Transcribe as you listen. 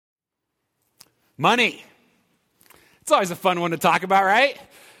Money. It's always a fun one to talk about, right?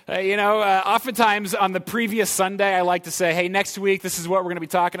 Oftentimes on the previous Sunday, I like to say, hey, next week, this is what we're going to be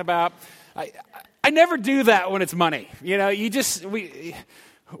talking about. I never do that when it's money.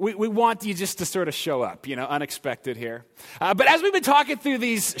 We want you just to sort of show up, unexpected here. But as we've been talking through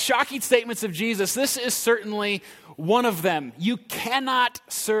these shocking statements of Jesus, this is certainly one of them. You cannot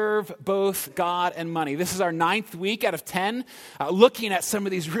serve both God and money. This is our 9th week out of 10, looking at some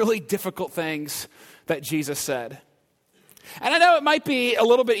of these really difficult things that Jesus said. And I know it might be a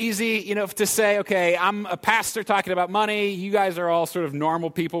little bit easy, to say, okay, I'm a pastor talking about money. You guys are all sort of normal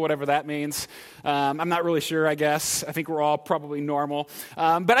people, whatever that means. I'm not really sure, I guess. I think we're all probably normal.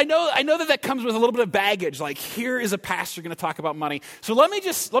 But I know that comes with a little bit of baggage. Like, here is a pastor going to talk about money. So let me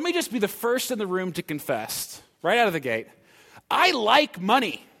just be the first in the room to confess, right out of the gate. I like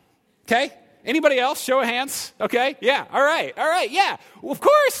money, okay? Anybody else? Show of hands, okay? Yeah, all right, yeah. Well, of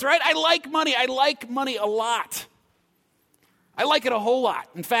course, right? I like money. I like money a lot. I like it a whole lot.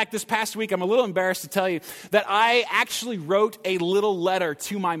 In fact, this past week, I'm a little embarrassed to tell you that I actually wrote a little letter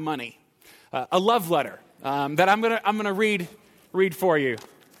to my money, a love letter that I'm gonna read for you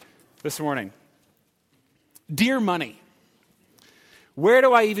this morning. Dear money, where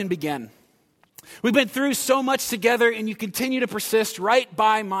do I even begin? We've been through so much together, and you continue to persist right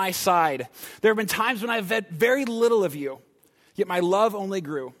by my side. There have been times when I've had very little of you, yet my love only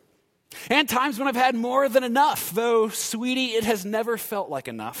grew. And times when I've had more than enough, though, sweetie, it has never felt like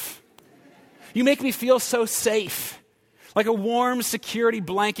enough. You make me feel so safe, like a warm security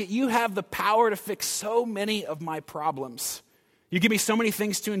blanket. You have the power to fix so many of my problems. You give me so many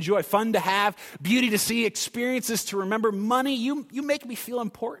things to enjoy, fun to have, beauty to see, experiences to remember. Money, you make me feel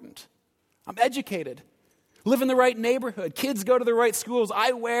important. I'm educated, live in the right neighborhood, kids go to the right schools,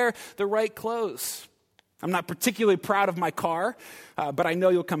 I wear the right clothes. I'm not particularly proud of my car, but I know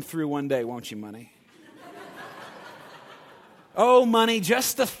you'll come through one day, won't you, money? Oh, money,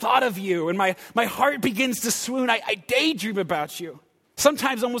 just the thought of you, and my heart begins to swoon. I daydream about you.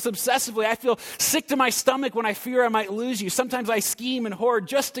 Sometimes almost obsessively, I feel sick to my stomach when I fear I might lose you. Sometimes I scheme and hoard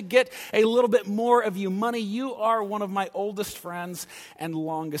just to get a little bit more of you. Money, you are one of my oldest friends and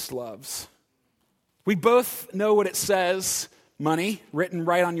longest loves. We both know what it says, money, written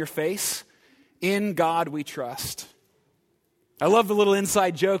right on your face. In God we trust. I love the little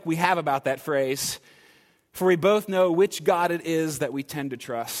inside joke we have about that phrase, for we both know which God it is that we tend to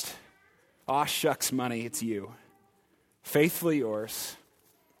trust. Aw, shucks, money, it's you. Faithfully yours,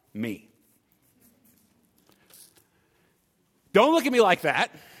 me. Don't look at me like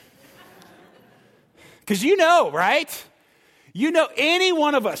that. Because you know, right? You know, any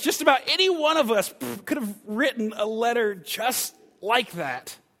one of us, just about any one of us could have written a letter just like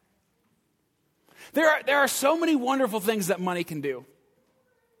that. There are so many wonderful things that money can do,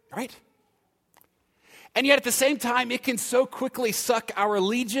 right? And yet at the same time, it can so quickly suck our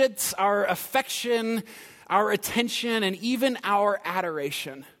allegiance, our affection, our attention, and even our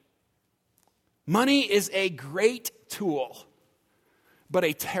adoration. Money is a great tool, but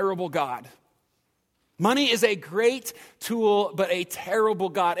a terrible God. Money is a great tool, but a terrible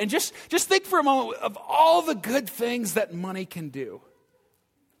God. And just think for a moment of all the good things that money can do.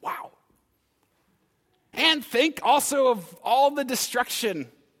 Wow. And think also of all the destruction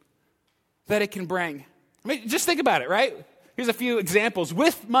that it can bring. I mean, just think about it, right? Here's a few examples.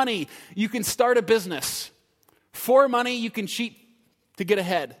 With money, you can start a business. For money, you can cheat to get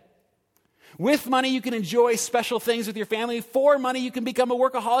ahead. With money, you can enjoy special things with your family. For money, you can become a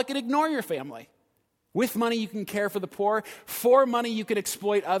workaholic and ignore your family. With money, you can care for the poor. For money, you can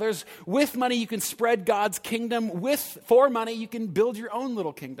exploit others. With money, you can spread God's kingdom. For money, you can build your own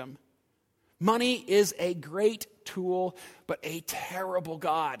little kingdom. Money is a great tool, but a terrible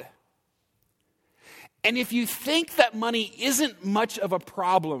God. And if you think that money isn't much of a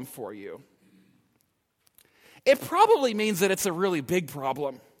problem for you, it probably means that it's a really big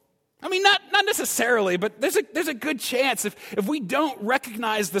problem. I mean, not necessarily, but there's a good chance if we don't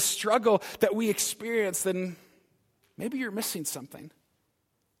recognize the struggle that we experience, then maybe you're missing something.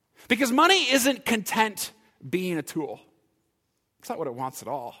 Because money isn't content being a tool. It's not what it wants at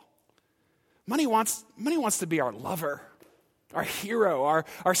all. Money wants to be our lover, our hero,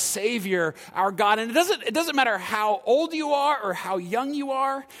 our savior, our God. And it doesn't matter how old you are or how young you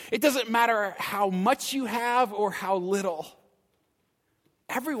are. It doesn't matter how much you have or how little.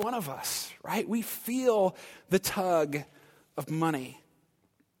 Every one of us, right? We feel the tug of money.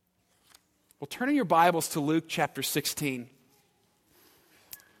 Well, turn in your Bibles to Luke chapter 16.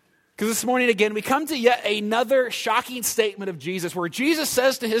 Because this morning, again, we come to yet another shocking statement of Jesus where Jesus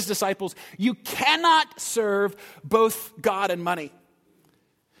says to his disciples, you cannot serve both God and money.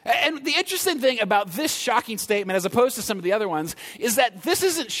 And the interesting thing about this shocking statement, as opposed to some of the other ones, is that this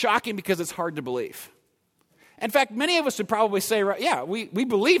isn't shocking because it's hard to believe. In fact, many of us would probably say, yeah, we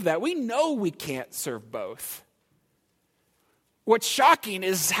believe that. We know we can't serve both. What's shocking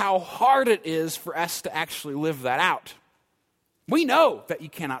is how hard it is for us to actually live that out. We know that you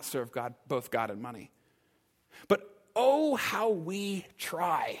cannot serve God, both God and money. But oh, how we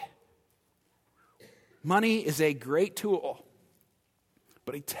try. Money is a great tool,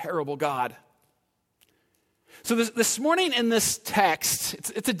 but a terrible God. So this morning in this text,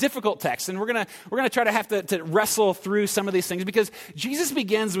 it's a difficult text, and we're gonna try to have to wrestle through some of these things because Jesus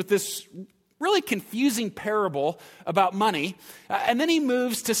begins with this really confusing parable about money, and then he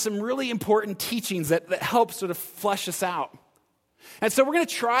moves to some really important teachings that help sort of flesh us out. And so we're going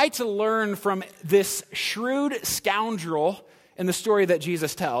to try to learn from this shrewd scoundrel in the story that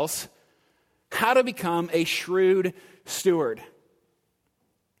Jesus tells how to become a shrewd steward.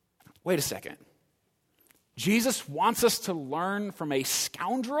 Wait a second. Jesus wants us to learn from a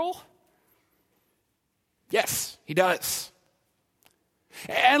scoundrel? Yes, he does.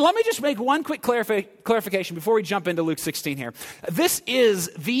 And let me just make one quick clarification before we jump into Luke 16 here. This is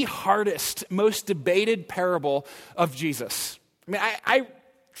the hardest, most debated parable of Jesus. I mean,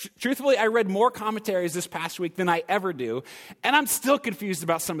 truthfully, I read more commentaries this past week than I ever do, and I'm still confused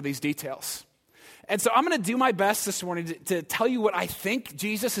about some of these details. And so I'm going to do my best this morning to tell you what I think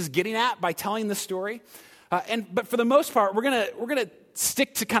Jesus is getting at by telling this story. But for the most part, we're going to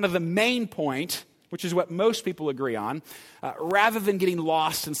stick to kind of the main point, which is what most people agree on, rather than getting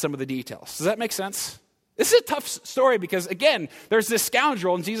lost in some of the details. Does that make sense? This is a tough story because, again, there's this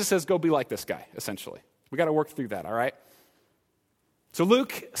scoundrel, and Jesus says, go be like this guy, essentially. We got to work through that, all right? So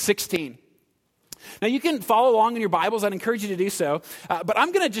Luke 16. Now, you can follow along in your Bibles. I'd encourage you to do so. But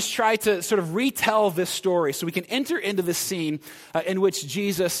I'm going to just try to sort of retell this story so we can enter into this scene in which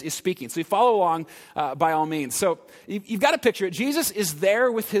Jesus is speaking. So you follow along by all means. So you've got to picture it. Jesus is there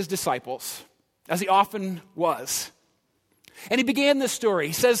with his disciples, as he often was. And he began this story.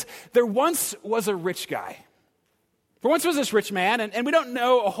 He says, there once was a rich guy. There once was this rich man, and we don't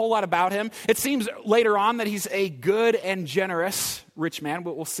know a whole lot about him. It seems later on that he's a good and generous rich man.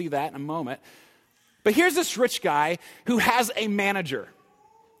 We'll see that in a moment. But here's this rich guy who has a manager,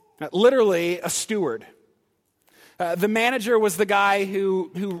 literally a steward. The manager was the guy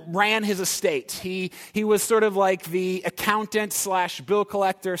who ran his estate. He was sort of like the accountant / bill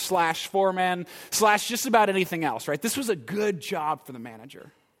collector / foreman / just about anything else, right? This was a good job for the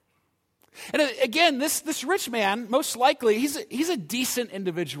manager. And again, this rich man, most likely, he's a decent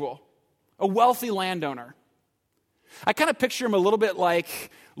individual, a wealthy landowner. I kind of picture him a little bit like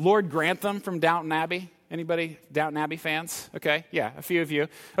Lord Grantham from Downton Abbey. Anybody Downton Abbey fans? Okay, yeah, a few of you.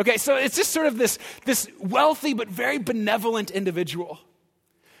 Okay, so it's just sort of this wealthy but very benevolent individual.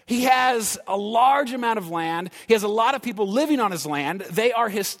 He has a large amount of land. He has a lot of people living on his land. They are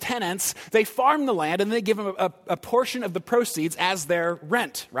his tenants. They farm the land, and they give him a portion of the proceeds as their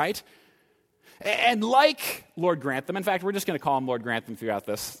rent, right? And like Lord Grantham, in fact, we're just going to call him Lord Grantham throughout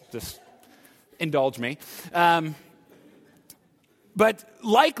this. Just indulge me. But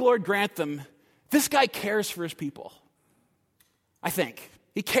like Lord Grantham, this guy cares for his people, I think.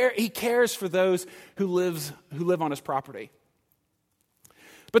 He cares for those who live on his property.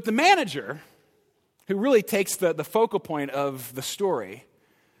 But the manager, who really takes the focal point of the story,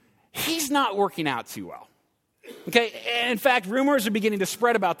 he's not working out too well. Okay, and in fact, rumors are beginning to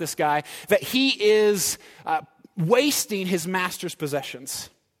spread about this guy that he is wasting his master's possessions.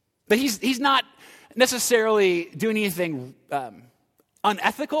 That he's not necessarily doing anything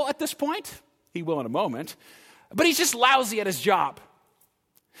unethical at this point. He will in a moment. But he's just lousy at his job.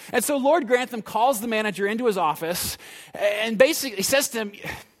 And so Lord Grantham calls the manager into his office and basically says to him,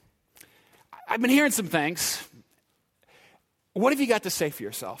 I've been hearing some things. What have you got to say for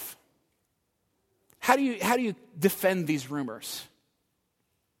yourself? How do you defend these rumors?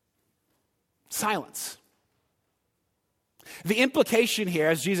 Silence. The implication here,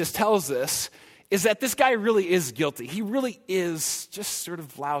 as Jesus tells this, is that this guy really is guilty. He really is just sort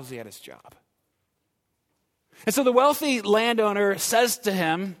of lousy at his job. And so the wealthy landowner says to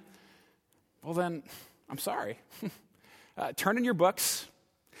him, well then, I'm sorry. Turn in your books.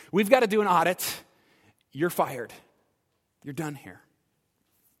 We've got to do an audit. You're fired. You're done here.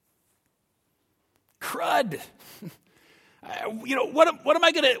 Crud. What am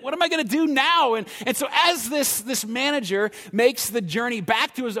I gonna do now? And so as this manager makes the journey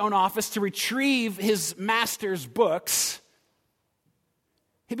back to his own office to retrieve his master's books,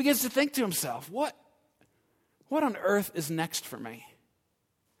 he begins to think to himself, what on earth is next for me?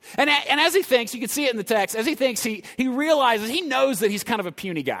 And as he thinks, you can see it in the text, as he thinks, he realizes, he knows that he's kind of a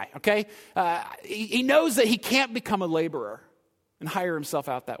puny guy, okay? He knows that he can't become a laborer and hire himself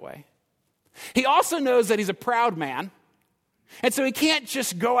out that way. He also knows that he's a proud man, and so he can't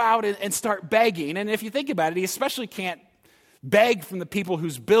just go out and start begging. And if you think about it, he especially can't beg from the people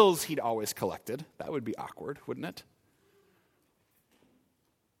whose bills he'd always collected. That would be awkward, wouldn't it?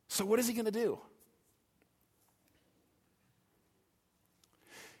 So what is he going to do?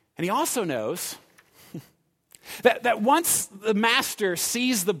 And he also knows that once the master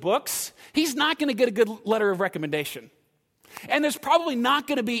sees the books, he's not going to get a good letter of recommendation. And there's probably not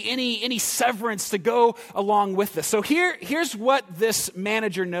going to be any severance to go along with this. So here's what this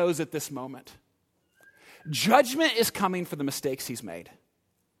manager knows at this moment. Judgment is coming for the mistakes he's made.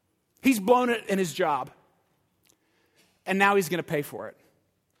 He's blown it in his job. And now he's going to pay for it.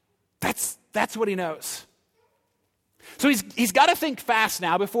 That's what he knows. So he's got to think fast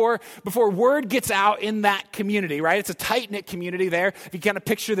now before word gets out in that community, right? It's a tight-knit community there. If you kind of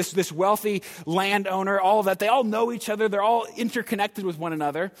picture this wealthy landowner, all of that, they all know each other. They're all interconnected with one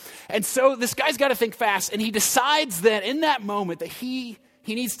another. And so this guy's got to think fast, and he decides that in that moment that he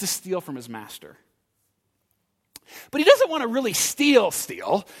needs to steal from his master. But he doesn't want to really steal,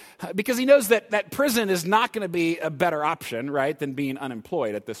 because he knows that prison is not going to be a better option, right, than being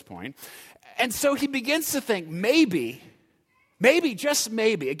unemployed at this point. And so he begins to think, maybe, just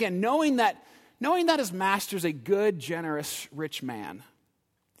maybe, again, knowing that his master's a good, generous, rich man,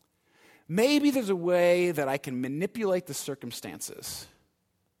 maybe there's a way that I can manipulate the circumstances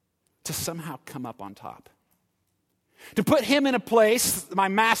to somehow come up on top. To put him in a place, my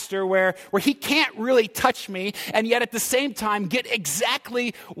master, where he can't really touch me, and yet at the same time get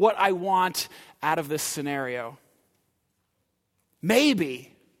exactly what I want out of this scenario. Maybe,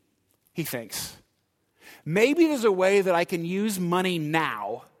 he thinks, maybe there's a way that I can use money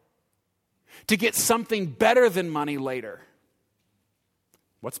now to get something better than money later.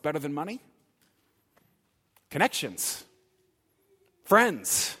 What's better than money? Connections.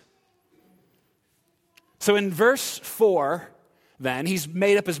 Friends. So in verse 4, then, he's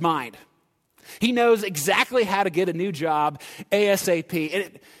made up his mind. He knows exactly how to get a new job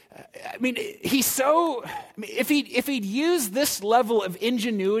ASAP. If he'd used this level of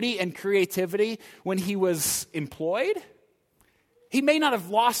ingenuity and creativity when he was employed, he may not have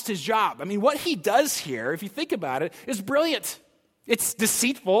lost his job. I mean, what he does here, if you think about it, is brilliant. It's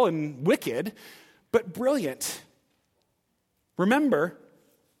deceitful and wicked, but brilliant. Remember,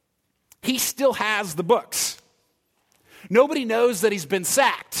 he still has the books. Nobody knows that he's been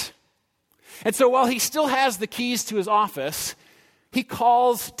sacked. And so while he still has the keys to his office, he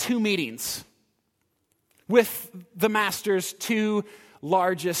calls 2 meetings with the master's 2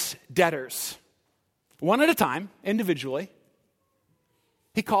 largest debtors. One at a time, individually.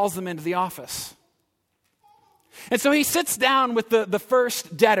 He calls them into the office. And so he sits down with the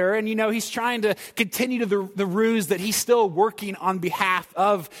first debtor, and he's trying to continue to the ruse that he's still working on behalf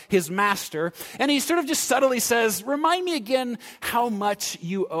of his master. And he sort of just subtly says, "Remind me again how much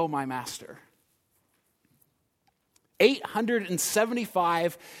you owe my master."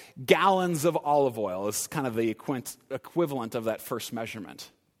 875 gallons of olive oil is kind of the equivalent of that first measurement.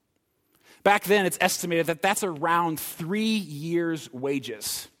 Back then, it's estimated that that's around 3 years'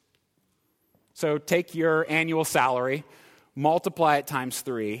 wages. So take your annual salary, multiply it times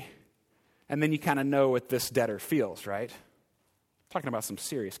 3, and then you kind of know what this debtor feels, right? Talking about some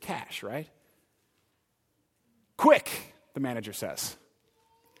serious cash, right? Quick, the manager says.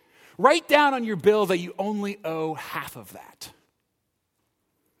 Write down on your bill that you only owe half of that.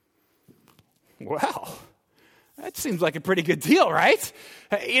 Well, that seems like a pretty good deal, right?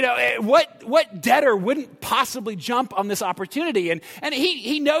 What debtor wouldn't possibly jump on this opportunity? And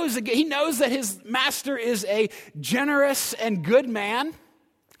he knows that his master is a generous and good man.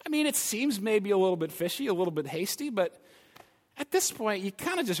 I mean, it seems maybe a little bit fishy, a little bit hasty, but at this point, you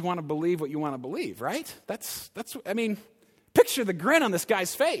kind of just want to believe what you want to believe, right? Picture the grin on this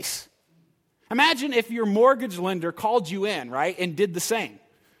guy's face. Imagine if your mortgage lender called you in, right, and did the same.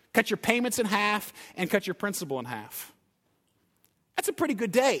 Cut your payments in half and cut your principal in half. That's a pretty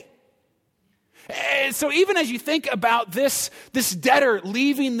good day. And so even as you think about this debtor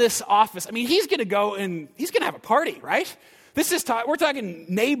leaving this office, he's going to go and he's going to have a party, right? We're talking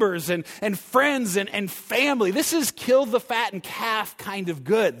neighbors and friends and family. This is kill the fattened calf kind of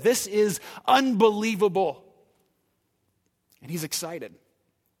good. This is unbelievable. And he's excited.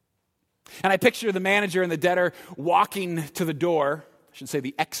 And I picture the manager and the debtor walking to the door, I should say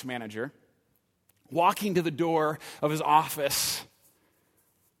the ex-manager, walking to the door of his office.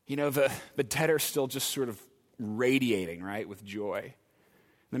 The debtor still just sort of radiating, right, with joy.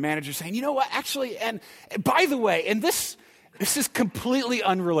 The manager's saying, you know what, actually, and by the way, and this is completely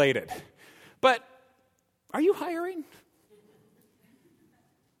unrelated, but are you hiring?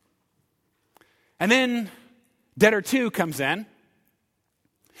 And then debtor 2 comes in,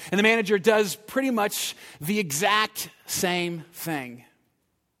 and the manager does pretty much the exact same thing.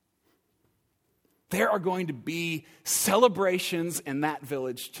 There are going to be celebrations in that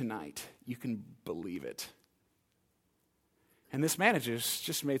village tonight. You can believe it. And this manager's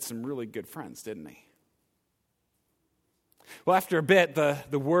just made some really good friends, didn't he? Well, after a bit,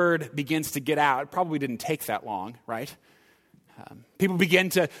 the word begins to get out. It probably didn't take that long, right? People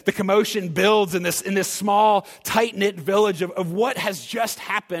the commotion builds in this small, tight-knit village of what has just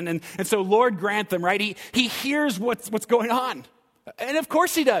happened. And so Lord Grantham, right, he hears what's going on. And of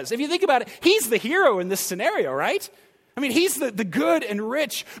course he does. If you think about it, he's the hero in this scenario, right? I mean, he's the good and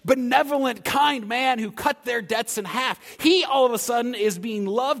rich, benevolent, kind man who cut their debts in half. He, all of a sudden, is being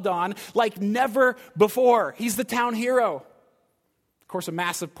loved on like never before. He's the town hero. Of course, a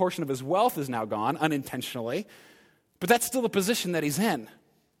massive portion of his wealth is now gone, unintentionally. But that's still the position that he's in.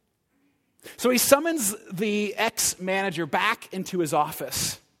 So he summons the ex-manager back into his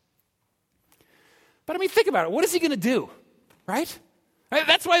office. But I mean, think about it. What is he going to do, right?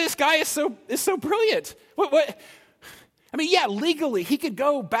 That's why this guy is so brilliant. What? I mean, yeah, legally, he could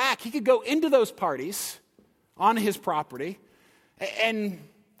go back. He could go into those parties on his property and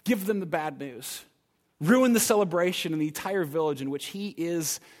give them the bad news. Ruin the celebration in the entire village in which he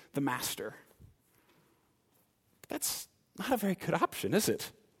is the master. That's not a very good option, is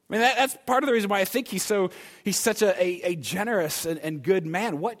it? I mean, that's part of the reason why I think he's such a generous and good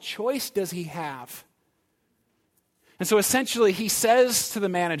man. What choice does he have? And so essentially he says to the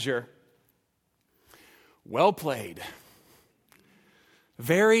manager, well played.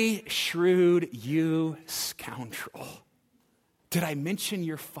 Very shrewd, you scoundrel. Did I mention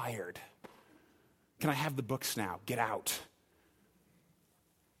you're fired? Can I have the books now? Get out.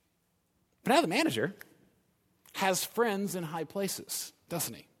 But now the manager has friends in high places,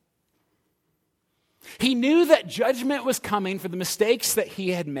 doesn't he? He knew that judgment was coming for the mistakes that he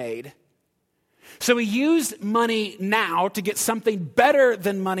had made. So he used money now to get something better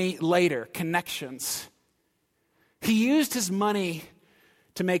than money later, connections. He used his money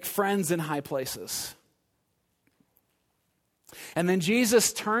to make friends in high places. And then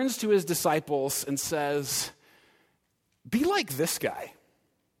Jesus turns to his disciples and says, be like this guy.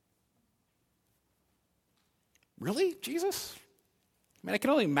 Really, Jesus? I mean, I can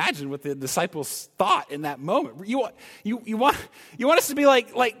only imagine what the disciples thought in that moment. You want us to be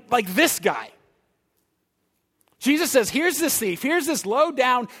like this guy. Jesus says, here's this thief, here's this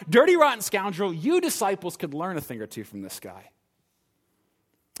low-down, dirty, rotten scoundrel. You disciples could learn a thing or two from this guy.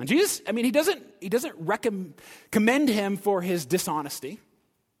 And Jesus, I mean, he doesn't commend him for his dishonesty.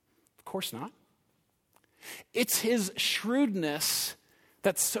 Of course not. It's his shrewdness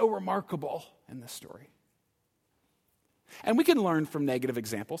that's so remarkable in this story. And we can learn from negative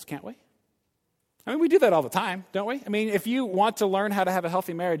examples, can't we? I mean, we do that all the time, don't we? I mean, if you want to learn how to have a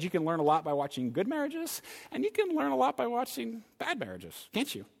healthy marriage, you can learn a lot by watching good marriages, and you can learn a lot by watching bad marriages,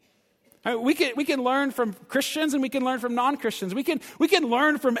 can't you? I mean, we can learn from Christians and we can learn from non-Christians. We can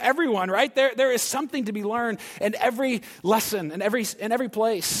learn from everyone, right? There is something to be learned in every lesson, in every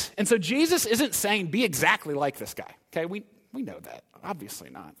place. And so Jesus isn't saying be exactly like this guy. Okay, we know that. Obviously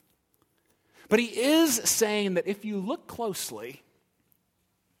not. But he is saying that if you look closely,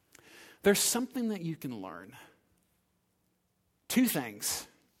 there's something that you can learn. Two things,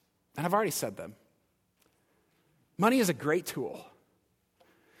 and I've already said them. Money is a great tool,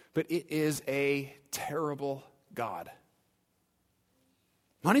 but it is a terrible God.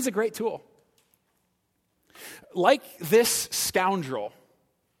 Money's a great tool. Like this scoundrel,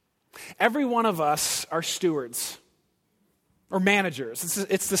 every one of us are stewards or managers.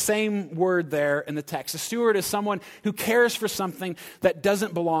 It's the same word there in the text. A steward is someone who cares for something that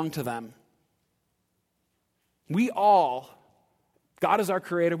doesn't belong to them. We all, God is our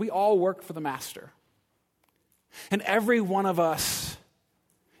creator, we all work for the master. And every one of us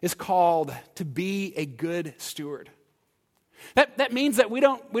is called to be a good steward. That means that we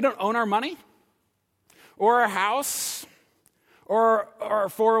don't own our money or our house or our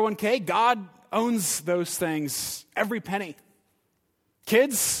 401k. God owns those things, every penny.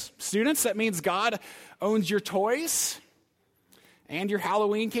 Kids, students, that means God owns your toys and your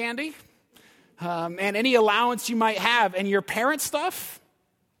Halloween candy and any allowance you might have, and your parent stuff.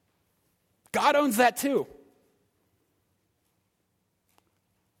 God owns that too.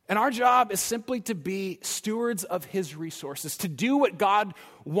 And our job is simply to be stewards of his resources, to do what God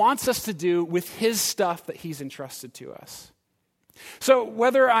wants us to do with his stuff that he's entrusted to us. So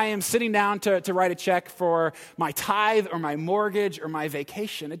whether I am sitting down to write a check for my tithe or my mortgage or my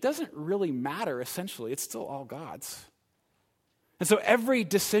vacation, it doesn't really matter, essentially. It's still all God's. And so every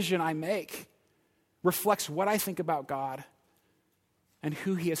decision I make reflects what I think about God and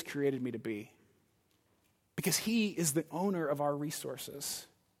who he has created me to be. Because he is the owner of our resources.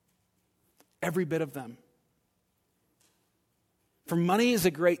 Every bit of them. For money is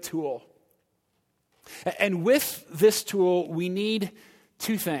a great tool. And with this tool, we need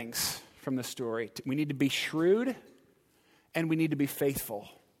two things from the story. We need to be shrewd, and we need to be faithful.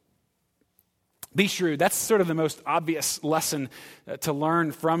 Be shrewd. That's sort of the most obvious lesson to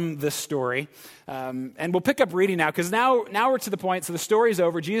learn from this story. And we'll pick up reading now, because now we're to the point, so the story is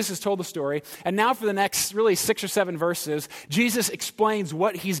over. Jesus has told the story. And now for the next really 6 or 7 verses, Jesus explains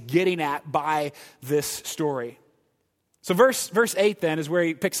what he's getting at by this story. So verse 8 then is where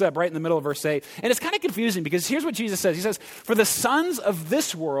he picks up, right in the middle of verse 8. And it's kind of confusing because here's what Jesus says. He says, "For the sons of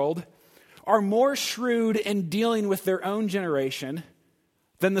this world are more shrewd in dealing with their own generation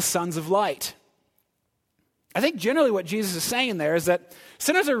than the sons of light." I think generally what Jesus is saying there is that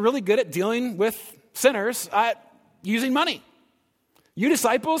sinners are really good at dealing with sinners using money. You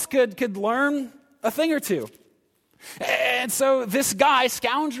disciples could learn a thing or two. And so this guy,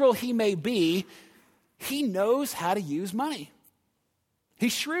 scoundrel he may be, he knows how to use money.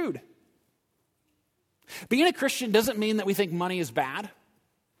 He's shrewd. Being a Christian doesn't mean that we think money is bad,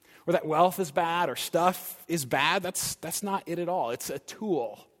 or that wealth is bad, or stuff is bad. That's not it at all. It's a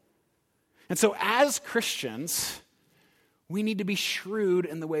tool. And so as Christians, we need to be shrewd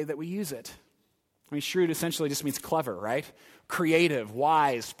in the way that we use it. I mean, shrewd essentially just means clever, right? Creative,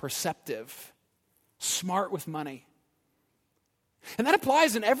 wise, perceptive, smart with money. And that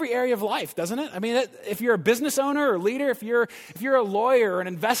applies in every area of life, doesn't it? I mean, if you're a business owner or leader, if you're a lawyer or an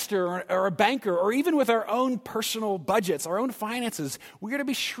investor or a banker, or even with our own personal budgets, our own finances, we're going to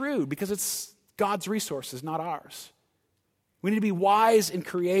be shrewd because it's God's resources, not ours. We need to be wise and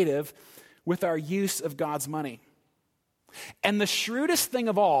creative with our use of God's money. And the shrewdest thing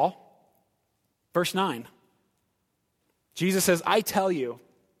of all, verse 9, Jesus says, "I tell you,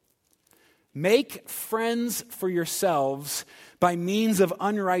 make friends for yourselves by means of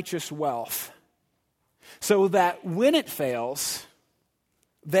unrighteous wealth, so that when it fails,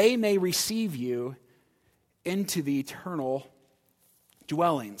 they may receive you into the eternal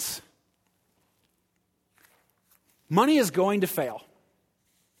dwellings." Money is going to fail.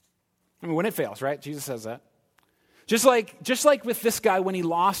 I mean, when it fails, right? Jesus says that. Just like with this guy when he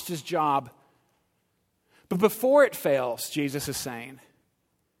lost his job. But before it fails, Jesus is saying,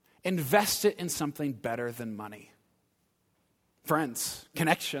 invest it in something better than money. Friends,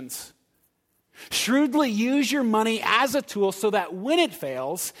 connections. Shrewdly use your money as a tool so that when it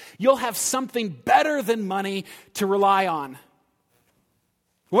fails, you'll have something better than money to rely on.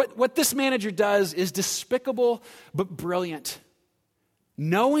 What this manager does is despicable but brilliant.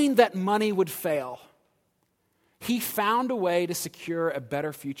 Knowing that money would fail, he found a way to secure a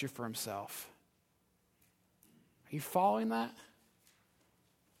better future for himself. Are you following that?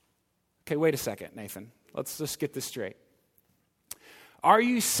 Okay, wait a second, Nathan. Let's just get this straight. Are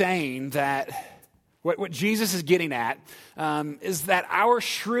you saying that what Jesus is getting at is that our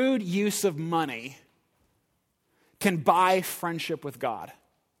shrewd use of money can buy friendship with God?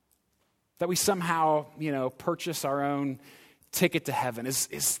 That we somehow, purchase our own ticket to heaven?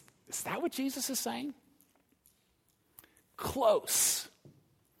 Is that what Jesus is saying? Close,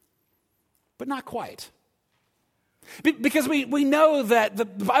 but not quite. Because we know that the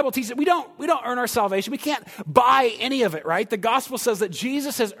Bible teaches that we don't earn our salvation. We can't buy any of it, right? The gospel says that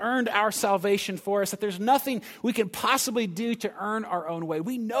Jesus has earned our salvation for us, that there's nothing we can possibly do to earn our own way.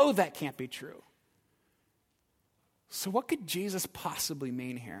 We know that can't be true. So what could Jesus possibly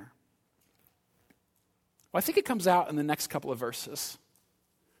mean here? Well, I think it comes out in the next couple of verses.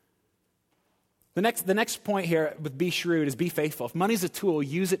 The next point here with be shrewd is be faithful. If money's a tool,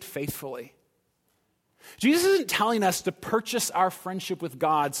 use it faithfully. Jesus isn't telling us to purchase our friendship with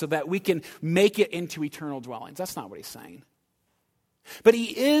God so that we can make it into eternal dwellings. That's not what he's saying. But he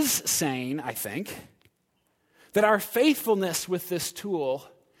is saying, I think, that our faithfulness with this tool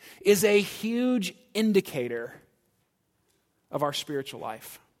is a huge indicator of our spiritual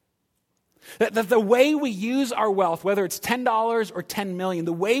life. That the way we use our wealth, whether it's $10 or $10 million,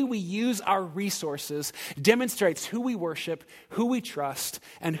 the way we use our resources demonstrates who we worship, who we trust,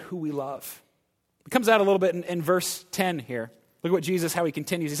 and who we love. It comes out a little bit in verse 10 here. Look at what Jesus, how he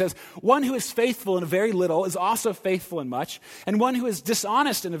continues. He says, "One who is faithful in a very little is also faithful in much, and one who is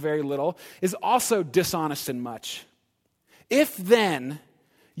dishonest in a very little is also dishonest in much. If then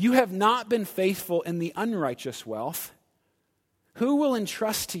you have not been faithful in the unrighteous wealth, who will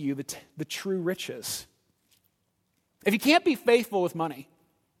entrust to you the true riches? If you can't be faithful with money,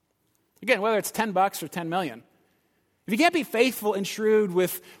 again, whether it's $10 or 10 million, if you can't be faithful and shrewd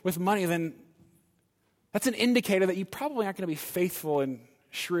with money, then that's an indicator that you probably aren't going to be faithful and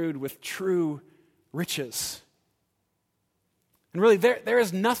shrewd with true riches. And really, there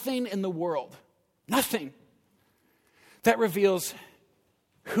is nothing in the world, nothing, that reveals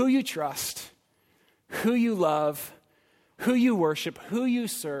who you trust, who you love, who you worship, who you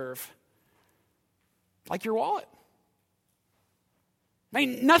serve, like your wallet. I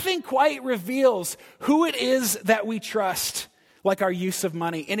mean, nothing quite reveals who it is that we trust like our use of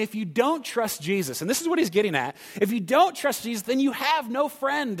money. And if you don't trust Jesus, and this is what he's getting at, if you don't trust Jesus, then you have no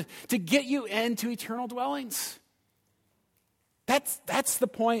friend to get you into eternal dwellings. That's the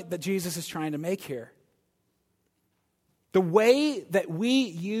point that Jesus is trying to make here. The way that we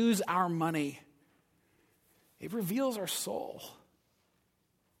use our money, it reveals our soul.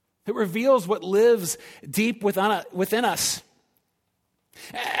 It reveals what lives deep within us.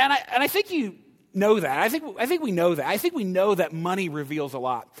 And I think you know that. I think we know that. I think we know that money reveals a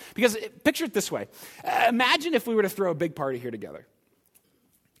lot. Because picture it this way. Imagine if we were to throw a big party here together.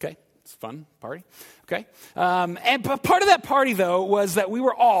 Okay? It's a fun party. Okay? And part of that party, though, was that we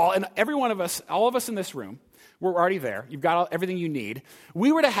were all, and every one of us, all of us in this room, we're already there. You've got everything you need.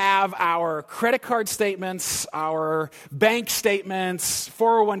 We were to have our credit card statements, our bank statements,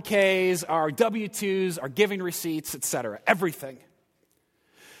 401ks, our W-2s, our giving receipts, etc. Everything.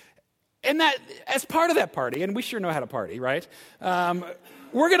 And that, as part of that party, and we sure know how to party, right?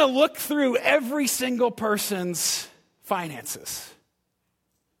 We're going to look through every single person's finances.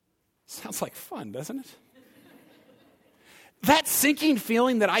 Sounds like fun, doesn't it? That sinking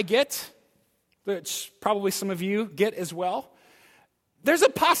feeling that I get, which probably some of you get as well, there's a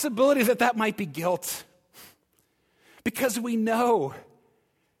possibility that might be guilt. Because we know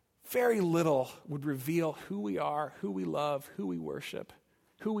very little would reveal who we are, who we love, who we worship,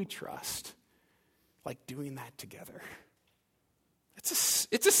 who we trust, like doing that together.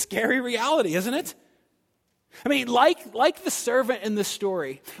 It's a scary reality, isn't it? I mean, like the servant in this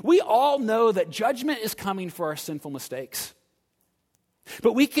story, we all know that judgment is coming for our sinful mistakes.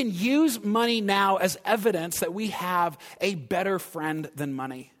 But we can use money now as evidence that we have a better friend than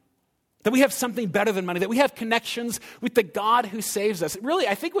money. That we have something better than money. That we have connections with the God who saves us. Really,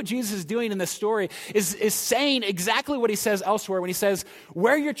 I think what Jesus is doing in this story is saying exactly what he says elsewhere when he says,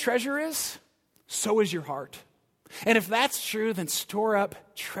 where your treasure is, so is your heart. And if that's true, then store up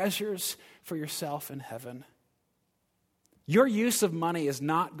treasures for yourself in heaven. Your use of money is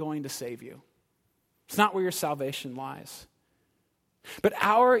not going to save you. It's not where your salvation lies. But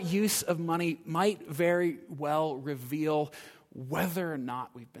our use of money might very well reveal whether or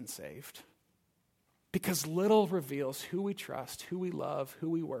not we've been saved. Because little reveals who we trust, who we love, who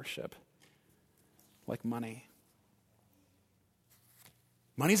we worship, like money.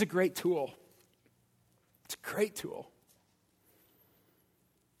 Money's a great tool. It's a great tool.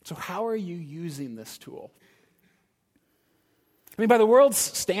 So how are you using this tool? I mean, by the world's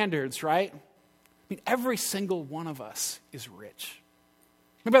standards, right? I mean, every single one of us is rich.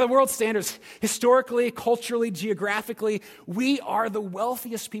 And by the world's standards, historically, culturally, geographically, we are the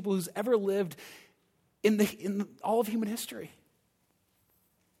wealthiest people who's ever lived in all of human history.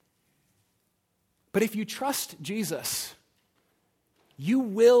 But if you trust Jesus, you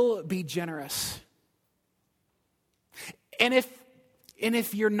will be generous. And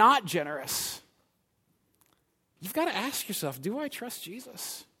if you're not generous, you've got to ask yourself, do I trust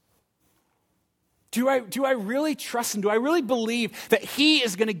Jesus? Do I really trust him? Do I really believe that he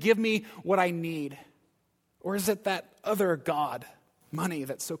is going to give me what I need? Or is it that other God, money,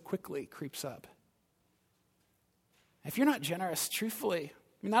 that so quickly creeps up? If you're not generous, truthfully,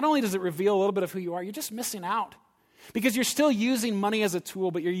 I mean, not only does it reveal a little bit of who you are, you're just missing out. Because you're still using money as a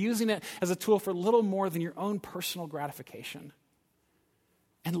tool, but you're using it as a tool for little more than your own personal gratification.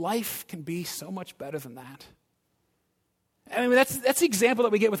 And life can be so much better than that. I mean, that's the example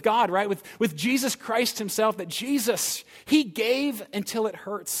that we get with God, right? With Jesus Christ himself, that Jesus, he gave until it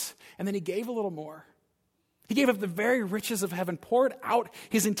hurts, and then he gave a little more. He gave up the very riches of heaven, poured out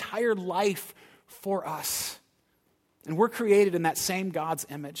his entire life for us. And we're created in that same God's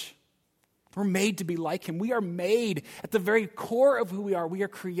image. We're made to be like him. We are made at the very core of who we are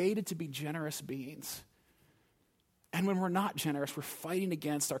created to be generous beings. And when we're not generous, we're fighting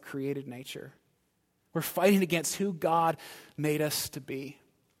against our created nature. We're fighting against who God made us to be.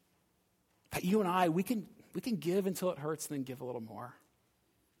 That you and I, we can give until it hurts and then give a little more.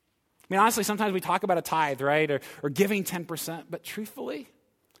 I mean, honestly, sometimes we talk about a tithe, right? Or giving 10%. But truthfully,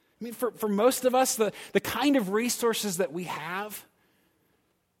 I I mean, for most of us, the kind of resources that we have,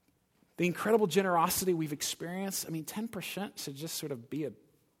 the incredible generosity we've experienced, I mean, 10% should just sort of be a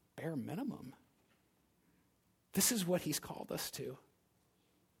bare minimum. This is what he's called us to.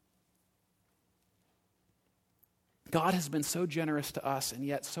 God has been so generous to us, and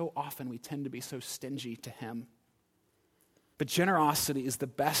yet so often we tend to be so stingy to him. But generosity is the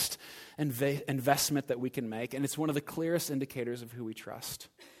best investment that we can make, and it's one of the clearest indicators of who we trust.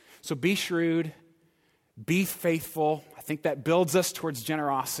 So be shrewd, be faithful. I think that builds us towards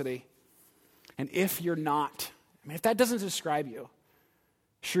generosity. And if you're not, I mean, if that doesn't describe you,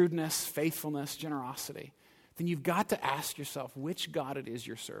 shrewdness, faithfulness, generosity, then you've got to ask yourself which God it is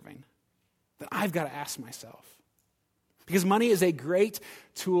you're serving. That I've got to ask myself. Because money is a great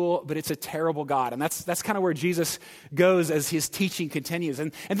tool, but it's a terrible God. And that's kind of where Jesus goes as his teaching continues.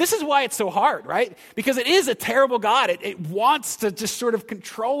 And this is why it's so hard, right? Because it is a terrible God. It wants to just sort of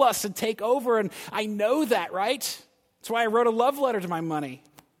control us and take over. And I know that, right? That's why I wrote a love letter to my money.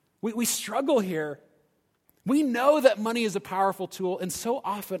 We struggle here. We know that money is a powerful tool. And so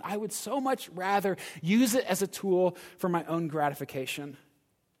often I would so much rather use it as a tool for my own gratification.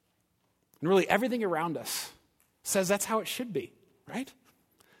 And really everything around us says that's how it should be, right?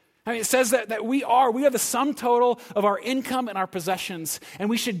 I mean, it says that we are the sum total of our income and our possessions, and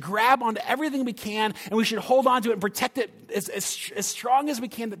we should grab onto everything we can, and we should hold on to it and protect it as strong as we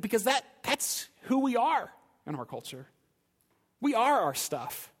can, because that's who we are in our culture. We are our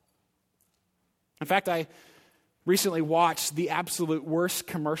stuff. In fact, I recently watched the absolute worst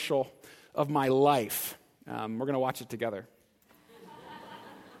commercial of my life. We're going to watch it together.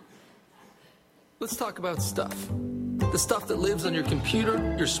 Let's talk about stuff. The stuff that lives on your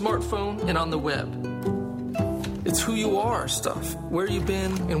computer, your smartphone, and on the web. It's who you are stuff, where you've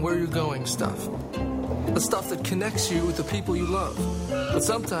been and where you're going stuff. The stuff that connects you with the people you love. But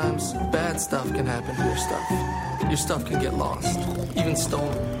sometimes bad stuff can happen to your stuff. Your stuff can get lost, even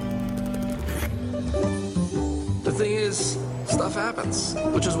stolen. The thing is, stuff happens,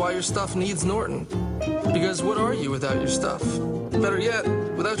 which is why your stuff needs Norton. Because what are you without your stuff? Better yet,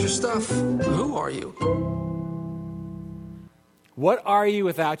 without your stuff, who are you? What are you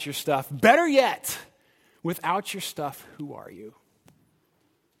without your stuff? Better yet, without your stuff, who are you?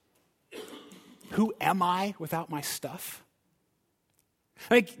 Who am I without my stuff?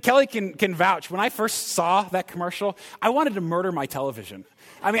 I mean, Kelly can vouch. When I first saw that commercial, I wanted to murder my television.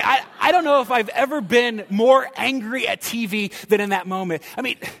 I mean, I don't know if I've ever been more angry at TV than in that moment. I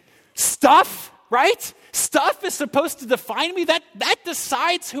mean, stuff, right? Stuff is supposed to define me. That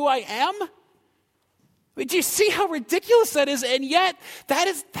decides who I am. I mean, do you see how ridiculous that is? And yet, that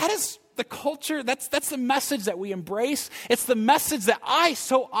is the culture. That's the message that we embrace. It's the message that I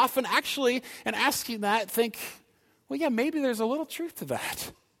so often actually, in asking that, think, well, yeah, maybe there's a little truth to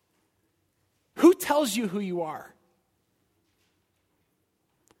that. Who tells you who you are?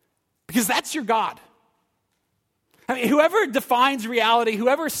 Because that's your God. I mean, whoever defines reality,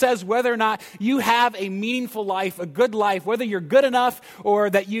 whoever says whether or not you have a meaningful life, a good life, whether you're good enough or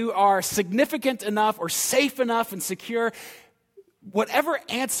that you are significant enough or safe enough and secure, whatever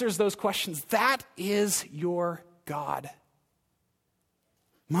answers those questions, that is your God.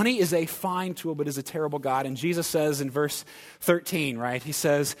 Money is a fine tool, but is a terrible God. And Jesus says in verse 13, right? He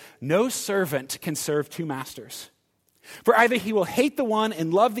says, no servant can serve two masters. For either he will hate the one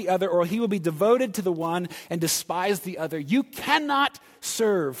and love the other, or he will be devoted to the one and despise the other. You cannot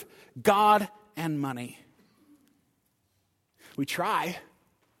serve God and money. We try.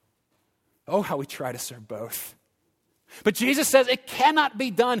 Oh, how we try to serve both. But Jesus says it cannot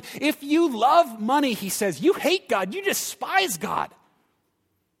be done. If you love money, he says, you hate God, you despise God.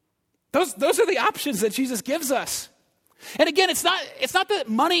 Those are the options that Jesus gives us. And again, it's not that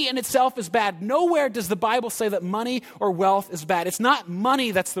money in itself is bad. Nowhere does the Bible say that money or wealth is bad. It's not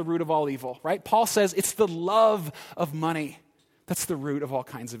money that's the root of all evil, right? Paul says it's the love of money that's the root of all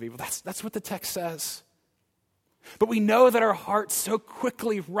kinds of evil. That's what the text says. But we know that our hearts so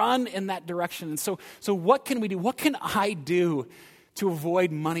quickly run in that direction. And so what can we do? What can I do to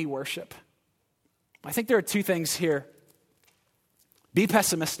avoid money worship? I think there are two things here. Be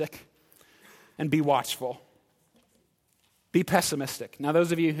pessimistic and be watchful. Be pessimistic. Now,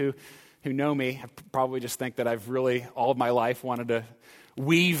 those of you who know me have probably just think that I've really, all of my life, wanted to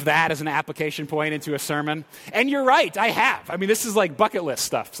weave that as an application point into a sermon. And you're right, I have. I mean, this is like bucket list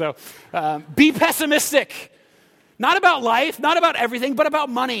stuff. So be pessimistic. Not about life, not about everything, but about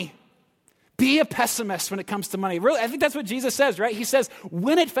money. Be a pessimist when it comes to money. Really, I think that's what Jesus says, right? He says,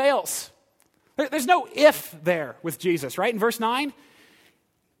 when it fails. There's no if there with Jesus, right? In verse 9,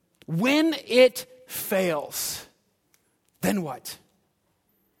 when it fails. Then what?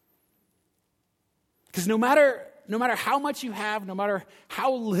 Because no matter how much you have, no matter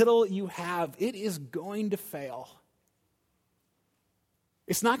how little you have, it is going to fail.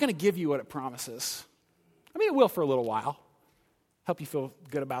 It's not going to give you what it promises. I mean, it will for a little while. Help you feel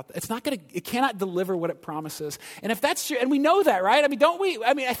good about that. It cannot deliver what it promises. And if that's true, and we know that, right? I mean, don't we?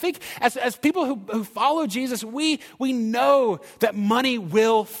 I mean, I think as people who follow Jesus, we know that money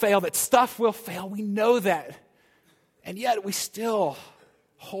will fail, that stuff will fail. We know that. And yet we still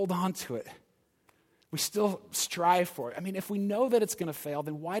hold on to it. We still strive for it. I mean, if we know that it's going to fail,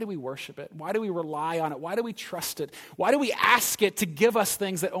 then why do we worship it? Why do we rely on it? Why do we trust it? Why do we ask it to give us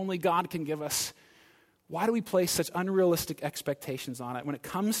things that only God can give us? Why do we place such unrealistic expectations on it? When it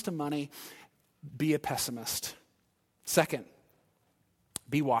comes to money, be a pessimist. Second,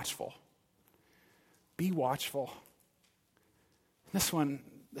 be watchful. Be watchful. This one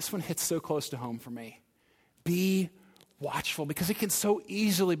hits so close to home for me. Be watchful, because it can so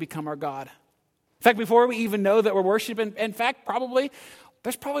easily become our God. In fact, before we even know that we're worshiping, in fact,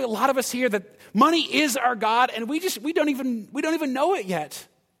 there's probably a lot of us here that money is our God, and we don't even know it yet.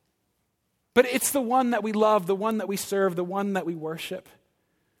 But it's the one that we love, the one that we serve, the one that we worship.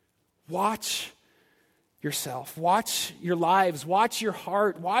 Watch yourself. Watch your lives. Watch your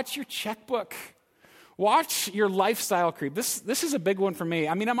heart. Watch your checkbook. Watch your lifestyle creep. This is a big one for me.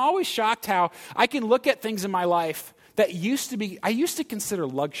 I mean, I'm always shocked how I can look at things in my life that I used to consider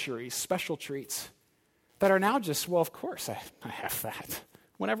luxuries, special treats, that are now just, well, of course I have that.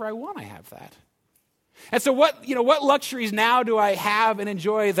 Whenever I want, I have that. And so what luxuries now do I have and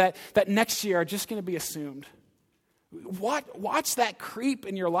enjoy that next year are just going to be assumed? Watch that creep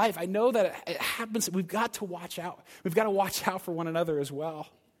in your life. I know that it happens. We've got to watch out. We've got to watch out for one another as well,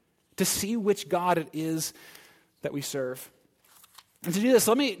 to see which God it is that we serve. And to do this,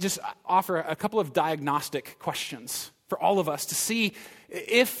 let me just offer a couple of diagnostic questions for all of us to see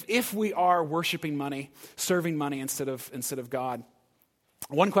if we are worshiping money, serving money instead of God.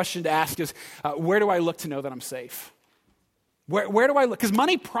 One question to ask is, where do I look to know that I'm safe? Where do I look? Because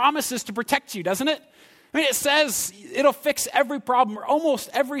money promises to protect you, doesn't it? I mean, it says it'll fix every problem, or almost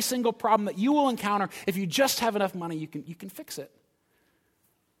every single problem that you will encounter. If you just have enough money, you can fix it.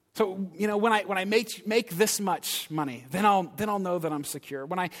 So, when I make this much money, then I'll know that I'm secure.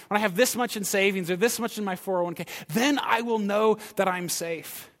 When I have this much in savings or this much in my 401k, then I will know that I'm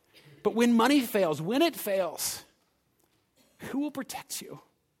safe. But when money fails, when it fails, who will protect you?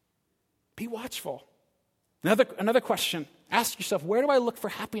 Be watchful. Another question. Ask yourself, where do I look for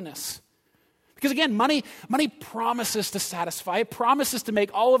happiness? Because again, money promises to satisfy. It promises to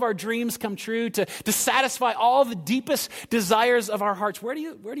make all of our dreams come true, to satisfy all the deepest desires of our hearts. Where do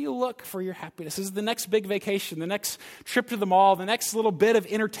you look for your happiness? Is it the next big vacation, the next trip to the mall, the next little bit of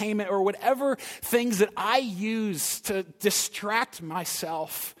entertainment, or whatever things that I use to distract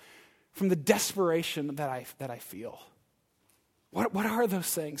myself from the desperation that I feel? What are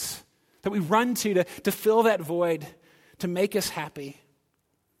those things that we run to fill that void, to make us happy?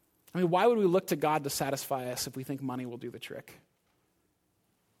 I mean, why would we look to God to satisfy us if we think money will do the trick?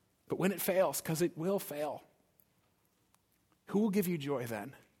 But when it fails, because it will fail, who will give you joy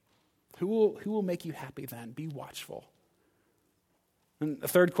then? Who will make you happy then? Be watchful. And the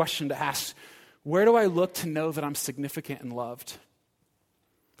third question to ask, where do I look to know that I'm significant and loved?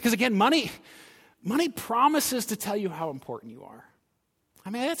 Because again, money promises to tell you how important you are. I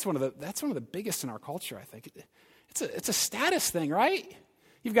mean, that's one of the biggest in our culture, I think. It's a status thing, right?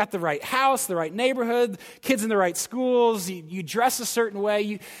 You've got the right house, the right neighborhood, kids in the right schools, you dress a certain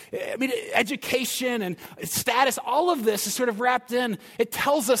way. Education and status, all of this is sort of wrapped in. It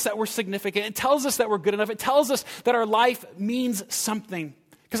tells us that we're significant. It tells us that we're good enough. It tells us that our life means something.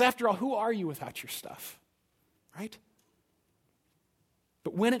 Because after all, who are you without your stuff, right?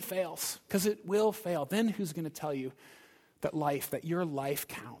 But when it fails, because it will fail, then who's going to tell you that your life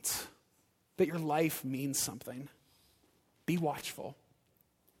counts, that your life means something? Be watchful.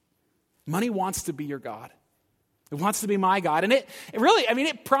 Money wants to be your God. It wants to be my God. And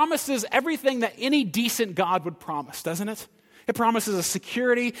it promises everything that any decent God would promise, doesn't it? It promises a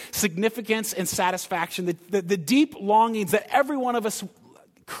security, significance, and satisfaction, the deep longings that every one of us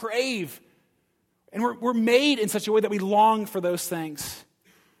crave. And we're made in such a way that we long for those things.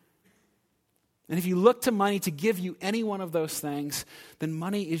 And if you look to money to give you any one of those things, then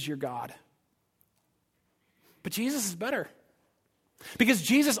money is your God. But Jesus is better. Because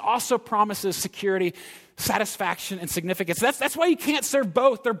Jesus also promises security, satisfaction, and significance. That's why you can't serve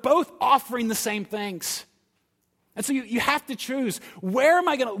both. They're both offering the same things. And so you have to choose,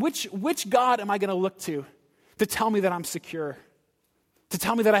 which God am I going to look to tell me that I'm secure? to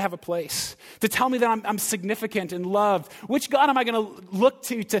tell me that I have a place, to tell me that I'm significant and loved? Which God am I going to look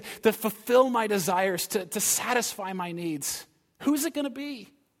to fulfill my desires, to satisfy my needs? Who's it going to be?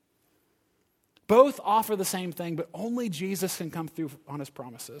 Both offer the same thing, but only Jesus can come through on his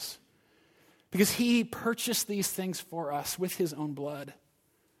promises, because he purchased these things for us with his own blood.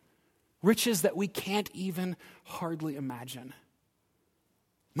 Riches that we can't even hardly imagine.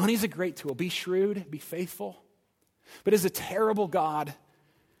 Money's a great tool. Be shrewd, be faithful. But as a terrible God,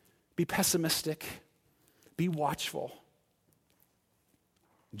 be pessimistic, be watchful.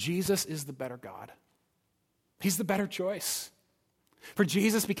 Jesus is the better God. He's the better choice. For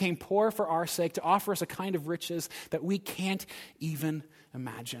Jesus became poor for our sake to offer us a kind of riches that we can't even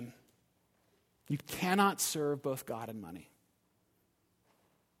imagine. You cannot serve both God and money.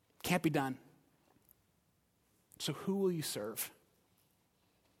 Can't be done. So who will you serve?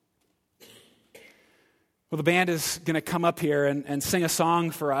 Well, the band is going to come up here and sing a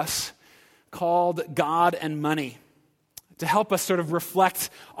song for us called God and Money to help us sort of reflect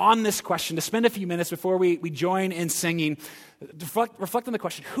on this question, to spend a few minutes before we join in singing, to reflect on the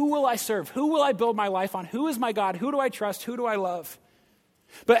question, who will I serve? Who will I build my life on? Who is my God? Who do I trust? Who do I love?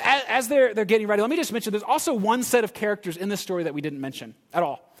 But as they're getting ready, let me just mention there's also one set of characters in this story that we didn't mention at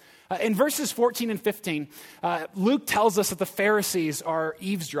all. In verses 14 and 15, Luke tells us that the Pharisees are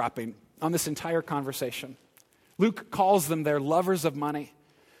eavesdropping on this entire conversation. Luke calls them their lovers of money.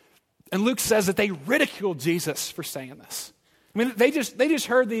 And Luke says that they ridiculed Jesus for saying this. I mean, they just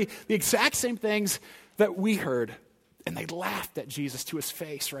heard the exact same things that we heard, and they laughed at Jesus to his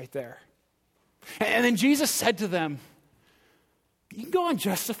face right there. And then Jesus said to them, you can go on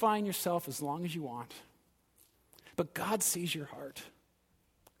justifying yourself as long as you want, but God sees your heart.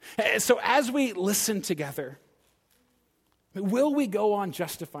 And so as we listen together, will we go on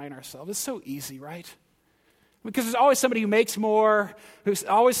justifying ourselves? It's so easy, right? Because there's always somebody who makes more, who's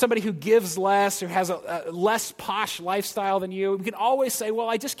always somebody who gives less, or has a less posh lifestyle than you. We can always say, well,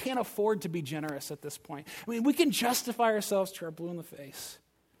 I just can't afford to be generous at this point. I mean, we can justify ourselves to our blue in the face.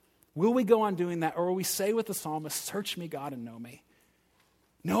 Will we go on doing that, or will we say with the psalmist, search me, God, and know me?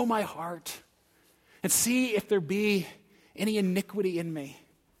 Know my heart, and see if there be any iniquity in me,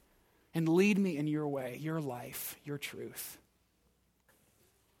 and lead me in your way, your life, your truth.